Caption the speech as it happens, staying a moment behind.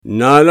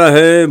نالا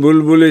ہے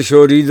بلبل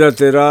شوریدہ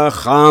تیرا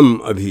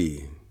خام ابھی،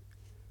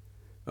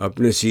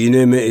 اپنے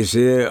سینے میں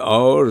اسے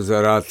اور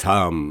ذرا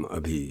تھام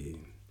ابھی۔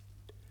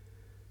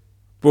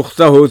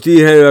 پختہ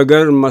ہوتی ہے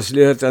اگر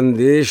مصلحت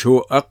اندیش ہو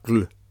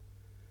عقل،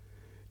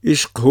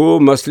 عشق ہو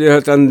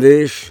مصلحت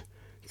اندیش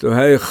تو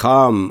ہے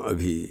خام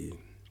ابھی۔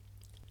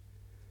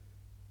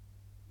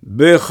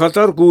 بے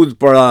خطر کود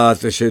پڑا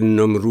آتش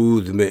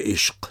نمرود میں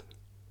عشق،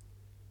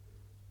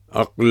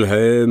 عقل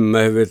ہے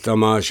محو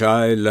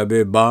تماشائے لب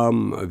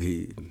بام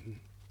ابھی۔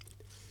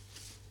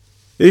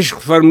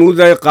 عشق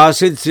فرمودہ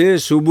قاصد سے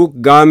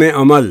سبک گام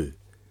عمل،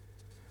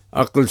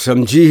 عقل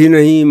سمجھی ہی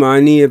نہیں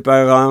معنی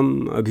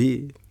پیغام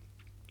ابھی۔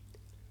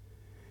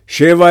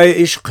 شیوائے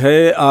عشق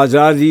ہے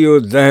آزادی و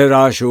دہر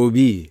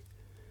آشوبی،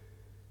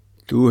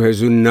 تو ہے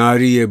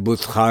زناری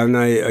بت خانہ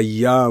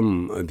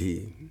ایام ابھی۔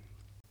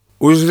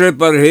 عذر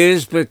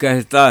پرہیز پہ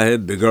کہتا ہے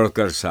بگڑ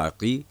کر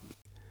ساقی،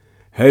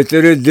 ہے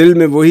تیرے دل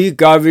میں وہی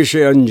کاوش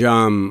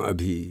انجام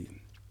ابھی۔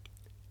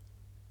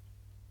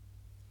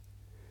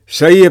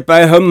 سعی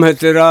پیہم ہے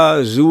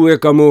تیرا ذو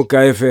کم و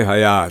کیف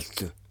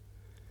حیات،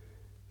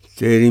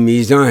 تیری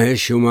میزاں ہے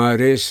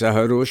شمار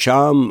سحر و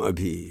شام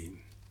ابھی۔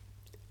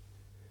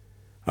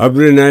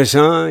 ابر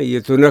نیساں یہ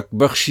تنک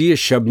بخشی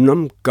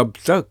شبنم کب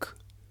تک،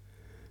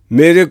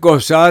 میرے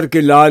کوثر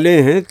کے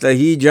لالے ہیں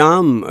تہی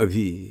جام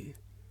ابھی۔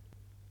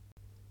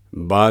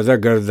 بازا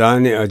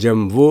گردان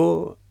عجم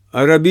وہ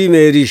عربی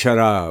میری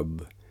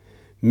شراب،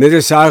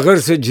 میرے ساغر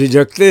سے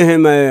جھجکتے ہیں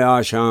میں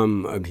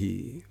آشام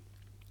ابھی۔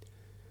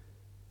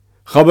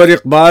 خبر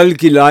اقبال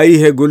کی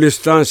لائی ہے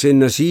گلستاں سے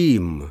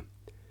نسیم،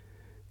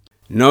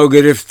 نو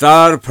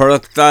گرفتار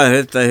پھڑکتا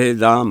ہے تہ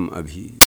دام ابھی۔